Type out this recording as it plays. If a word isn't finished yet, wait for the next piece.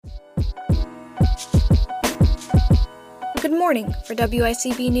morning. For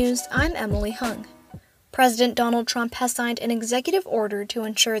WICB News, I'm Emily Hung. President Donald Trump has signed an executive order to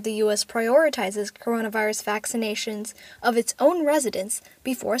ensure the U.S. prioritizes coronavirus vaccinations of its own residents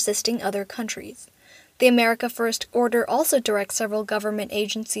before assisting other countries. The America First order also directs several government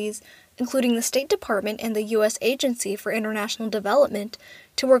agencies, including the State Department and the U.S. Agency for International Development,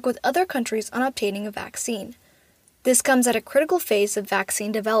 to work with other countries on obtaining a vaccine. This comes at a critical phase of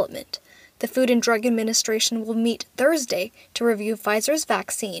vaccine development. The Food and Drug Administration will meet Thursday to review Pfizer's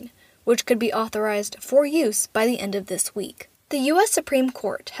vaccine, which could be authorized for use by the end of this week. The U.S. Supreme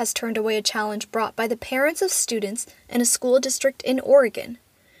Court has turned away a challenge brought by the parents of students in a school district in Oregon.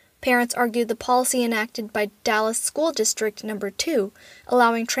 Parents argued the policy enacted by Dallas School District No. 2,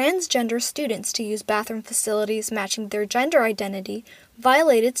 allowing transgender students to use bathroom facilities matching their gender identity,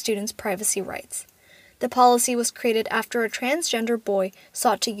 violated students' privacy rights. The policy was created after a transgender boy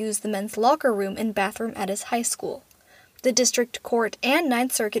sought to use the men's locker room and bathroom at his high school. The District Court and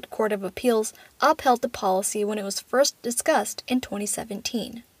Ninth Circuit Court of Appeals upheld the policy when it was first discussed in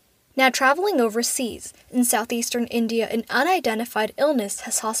 2017. Now traveling overseas, in southeastern India, an unidentified illness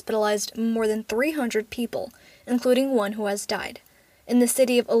has hospitalized more than 300 people, including one who has died. In the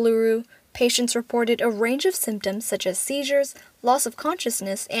city of Uluru, patients reported a range of symptoms such as seizures, loss of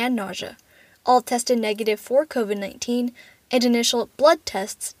consciousness, and nausea. All tested negative for COVID-19, and initial blood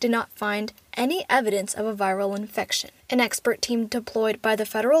tests did not find any evidence of a viral infection. An expert team deployed by the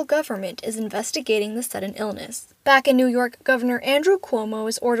federal government is investigating the sudden illness. Back in New York, Governor Andrew Cuomo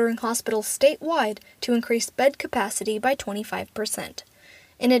is ordering hospitals statewide to increase bed capacity by 25%.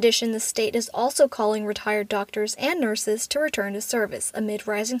 In addition, the state is also calling retired doctors and nurses to return to service amid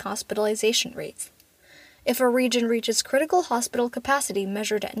rising hospitalization rates. If a region reaches critical hospital capacity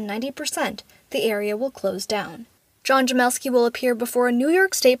measured at 90%, the area will close down. John Jamelski will appear before a New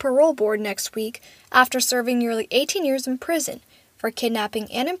York State parole board next week after serving nearly 18 years in prison for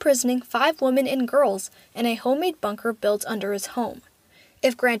kidnapping and imprisoning 5 women and girls in a homemade bunker built under his home.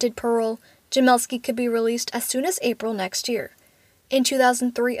 If granted parole, Jamelski could be released as soon as April next year. In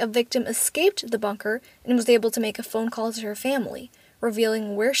 2003, a victim escaped the bunker and was able to make a phone call to her family,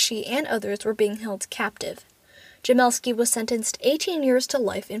 revealing where she and others were being held captive. Jamelski was sentenced 18 years to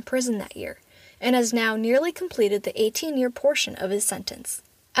life in prison that year, and has now nearly completed the 18-year portion of his sentence.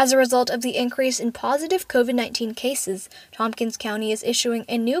 As a result of the increase in positive COVID-19 cases, Tompkins County is issuing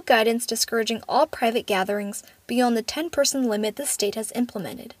a new guidance discouraging all private gatherings beyond the 10-person limit the state has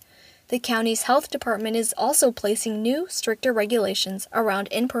implemented. The county's health department is also placing new, stricter regulations around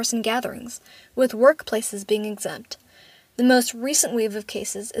in-person gatherings, with workplaces being exempt. The most recent wave of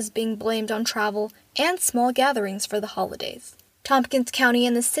cases is being blamed on travel and small gatherings for the holidays. Tompkins County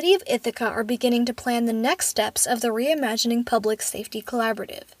and the City of Ithaca are beginning to plan the next steps of the Reimagining Public Safety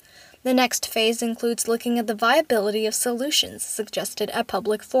Collaborative. The next phase includes looking at the viability of solutions suggested at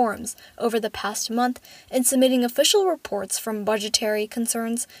public forums over the past month and submitting official reports from budgetary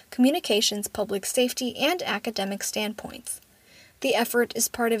concerns, communications, public safety, and academic standpoints. The effort is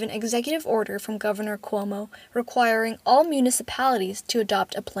part of an executive order from Governor Cuomo requiring all municipalities to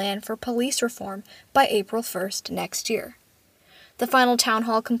adopt a plan for police reform by April 1st next year. The final town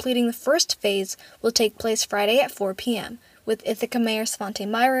hall completing the first phase will take place Friday at 4 p.m., with Ithaca Mayor Svante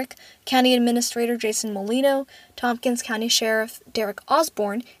Myrick, County Administrator Jason Molino, Tompkins County Sheriff Derek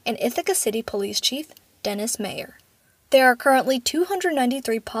Osborne, and Ithaca City Police Chief Dennis Mayer. There are currently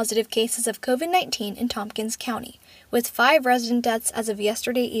 293 positive cases of COVID-19 in Tompkins County, with 5 resident deaths as of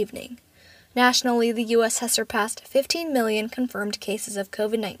yesterday evening. Nationally, the U.S. has surpassed 15 million confirmed cases of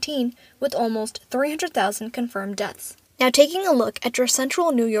COVID-19, with almost 300,000 confirmed deaths. Now taking a look at your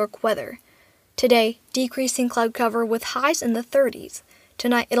central New York weather. Today, decreasing cloud cover with highs in the 30s.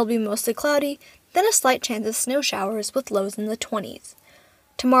 Tonight, it'll be mostly cloudy, then a slight chance of snow showers with lows in the 20s.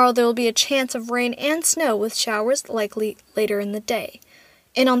 Tomorrow, there will be a chance of rain and snow with showers likely later in the day.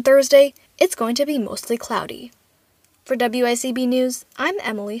 And on Thursday, it's going to be mostly cloudy. For WICB News, I'm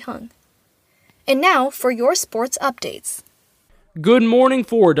Emily Hung. And now for your sports updates. Good morning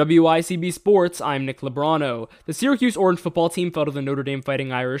for WICB Sports, I'm Nick Lebrano. The Syracuse Orange football team fell to the Notre Dame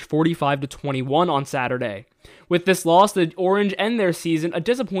Fighting Irish 45-21 on Saturday. With this loss, the Orange end their season a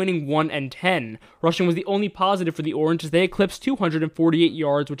disappointing 1-10. Rushing was the only positive for the Orange as they eclipsed 248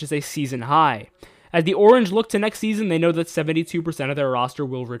 yards, which is a season high. As the Orange look to next season, they know that 72% of their roster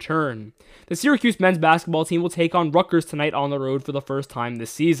will return. The Syracuse men's basketball team will take on Rutgers tonight on the road for the first time this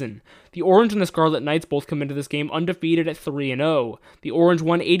season. The Orange and the Scarlet Knights both come into this game undefeated at 3-0. The Orange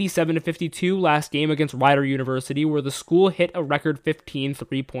won 87-52 last game against Rider University, where the school hit a record 15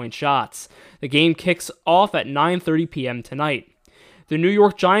 three-point shots. The game kicks off at 9:30 p.m. tonight. The New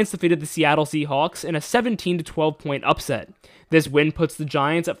York Giants defeated the Seattle Seahawks in a 17-12 point upset. This win puts the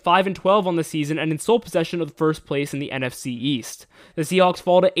Giants at 5-12 on the season and in sole possession of first place in the NFC East. The Seahawks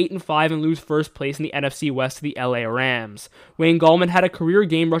fall to 8-5 and lose first place in the NFC West to the LA Rams. Wayne Gallman had a career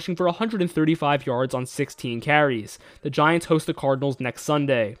game rushing for 135 yards on 16 carries. The Giants host the Cardinals next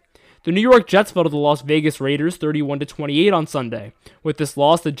Sunday. The New York Jets fell to the Las Vegas Raiders 31-28 on Sunday. With this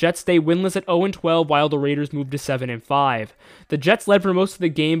loss, the Jets stay winless at 0-12 while the Raiders move to 7-5. The Jets led for most of the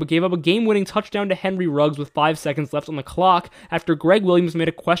game but gave up a game-winning touchdown to Henry Ruggs with 5 seconds left on the clock after Greg Williams made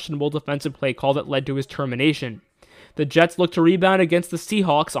a questionable defensive play call that led to his termination. The Jets look to rebound against the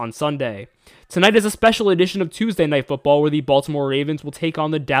Seahawks on Sunday. Tonight is a special edition of Tuesday Night Football where the Baltimore Ravens will take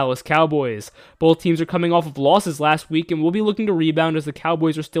on the Dallas Cowboys. Both teams are coming off of losses last week and will be looking to rebound as the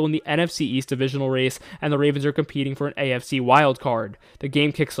Cowboys are still in the NFC East divisional race and the Ravens are competing for an AFC wildcard. The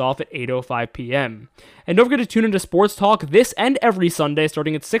game kicks off at 8:05 p.m. And don't forget to tune into Sports Talk this and every Sunday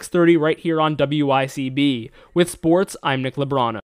starting at 6:30 right here on WICB. With sports, I'm Nick Lebrano.